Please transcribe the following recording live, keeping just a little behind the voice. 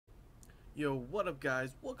Yo, what up,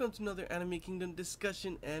 guys? Welcome to another Anime Kingdom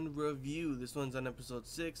discussion and review. This one's on episode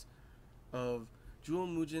 6 of Juuou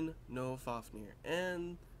Mujin no Fafnir.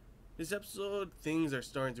 And this episode, things are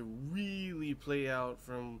starting to really play out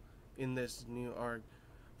in this new arc.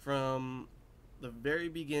 From the very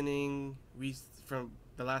beginning, from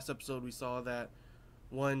the last episode, we saw that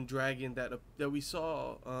one dragon that we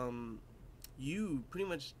saw you pretty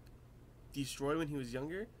much destroy when he was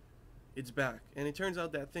younger. It's back, and it turns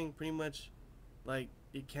out that thing pretty much, like,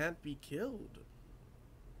 it can't be killed.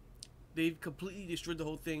 They've completely destroyed the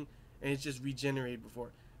whole thing, and it's just regenerated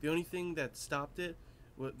before. The only thing that stopped it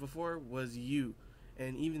before was you,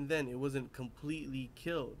 and even then it wasn't completely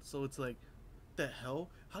killed. So it's like, the hell,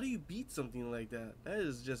 how do you beat something like that? That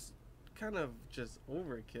is just kind of just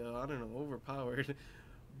overkill. I don't know, overpowered.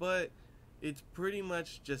 But it's pretty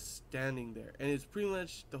much just standing there, and it's pretty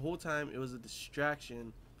much the whole time it was a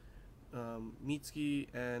distraction. Mitsuki,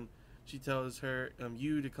 and she tells her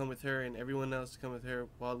you to come with her and everyone else to come with her,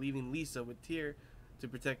 while leaving Lisa with Tyr to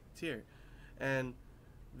protect Tyr. And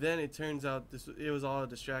then it turns out it was all a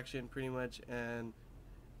distraction pretty much, and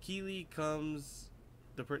Keely comes,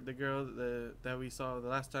 the girl that we saw the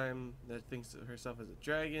last time that thinks of herself as a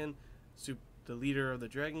dragon, the leader of the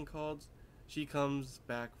dragon cults. She comes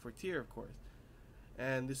back for Tyr, of course.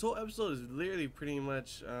 And this whole episode is literally pretty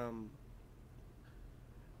much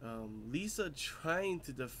Lisa trying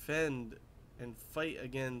to defend and fight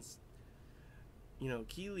against,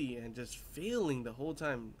 Keely, and just failing the whole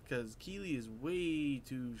time because Keely is way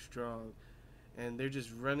too strong, and they're just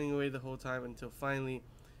running away the whole time until finally,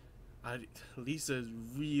 Lisa is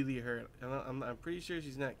really hurt. And I'm pretty sure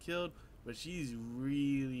she's not killed, but she's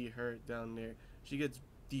really hurt down there. She gets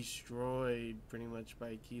destroyed pretty much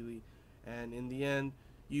by Keely, and in the end,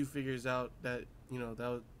 Yu figures out that that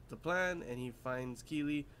was the plan, and he finds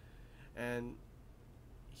Keely, and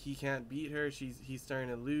he can't beat her. He's starting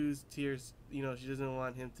to lose. Tears, she doesn't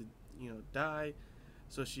want him to die,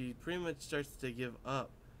 so she pretty much starts to give up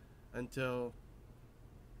until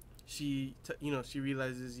she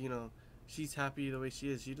realizes she's happy the way she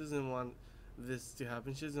is. She doesn't want this to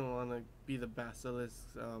happen. She doesn't want to be the basilisk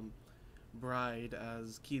bride,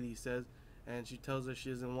 as Keely says, and she tells her she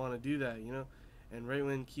doesn't want to do that. And right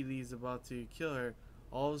when Keely's about to kill her,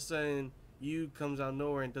 all of a sudden Yu comes out of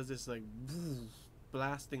nowhere and does this like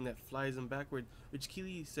blasting that flies him backward, which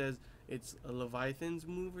Keely says it's a Leviathan's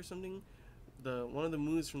move or something. The one of the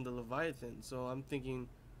moves from the Leviathan. So I'm thinking,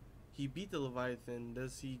 he beat the Leviathan.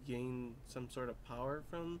 Does he gain some sort of power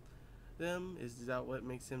from them? Is that what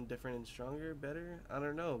makes him different and stronger, better? I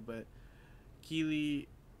don't know, but Keely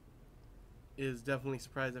is definitely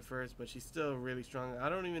surprised at first, but she's still really strong. I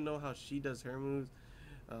don't even know how she does her moves.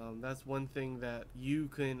 That's one thing that you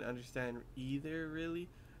couldn't understand either, really.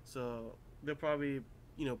 So they'll probably,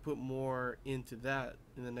 put more into that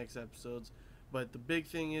in the next episodes. But the big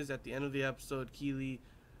thing is, at the end of the episode, Keely,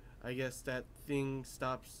 I guess that thing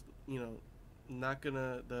stops. Not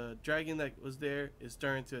gonna. The dragon that was there is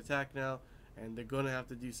starting to attack now, and they're gonna have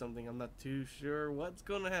to do something. I'm not too sure what's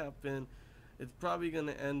gonna happen. It's probably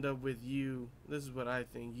gonna end up with you. This is what I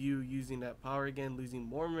think. You using that power again, losing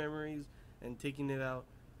more memories, and taking it out.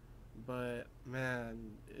 But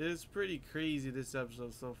man, it's pretty crazy this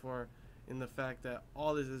episode so far, in the fact that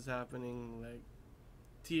all this is happening. Like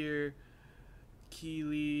Tyr,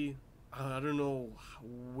 Keely, I don't know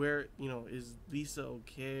where, is Lisa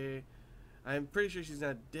okay? I'm pretty sure she's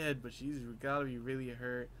not dead, but she's gotta be really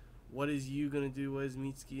hurt. What is you gonna do? What is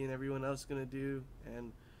Mitsuki and everyone else gonna do?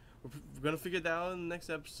 And we're gonna figure that out in the next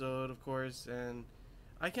episode, of course. And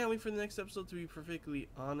I can't wait for the next episode, to be perfectly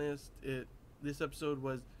honest. This episode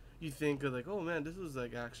was, you think of like, oh man, this was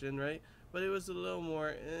like action, right? But it was a little more.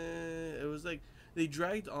 It was like they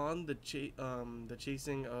dragged on the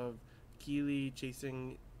chasing of Keely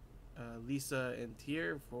chasing Lisa and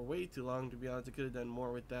Tyr for way too long. To be honest, I could have done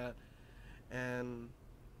more with that. And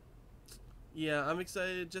yeah, I'm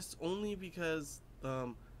excited just only because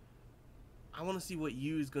I want to see what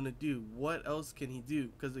Yu is gonna do. What else can he do?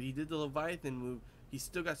 Because he did the Leviathan move. He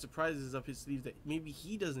still got surprises up his sleeve that maybe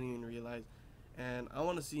he doesn't even realize. And I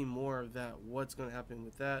want to see more of that. What's gonna happen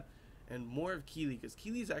with that? And more of Keely, because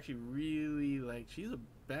Keely's actually really, like, she's a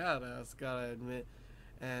badass, gotta admit.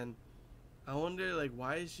 And I wonder, like,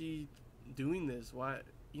 why is she doing this? Why,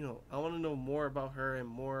 I want to know more about her and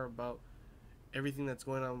more about everything that's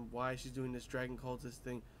going on. Why she's doing this dragon cultist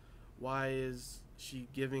thing? Why is she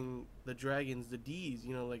giving the dragons the D's?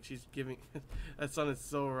 Like she's giving. That sounded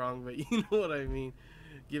so wrong, but you know what I mean.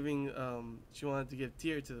 Giving. She wanted to give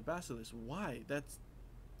Tyr to the basilisk. Why? That's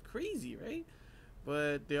crazy, right?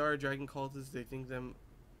 But they are dragon cultists. They think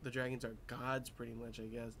the dragons are gods, pretty much, I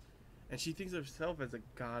guess. and she thinks of herself as a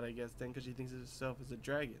god, I guess, then, because she thinks of herself as a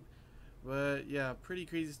dragon. But yeah, pretty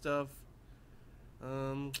crazy stuff.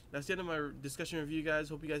 That's the end of my discussion review, guys.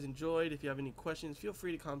 Hope you guys enjoyed. If you have any questions, feel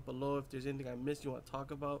free to comment below. If there's anything I missed you want to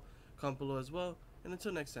talk about, comment below as well. And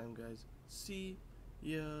until next time, guys, see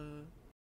ya.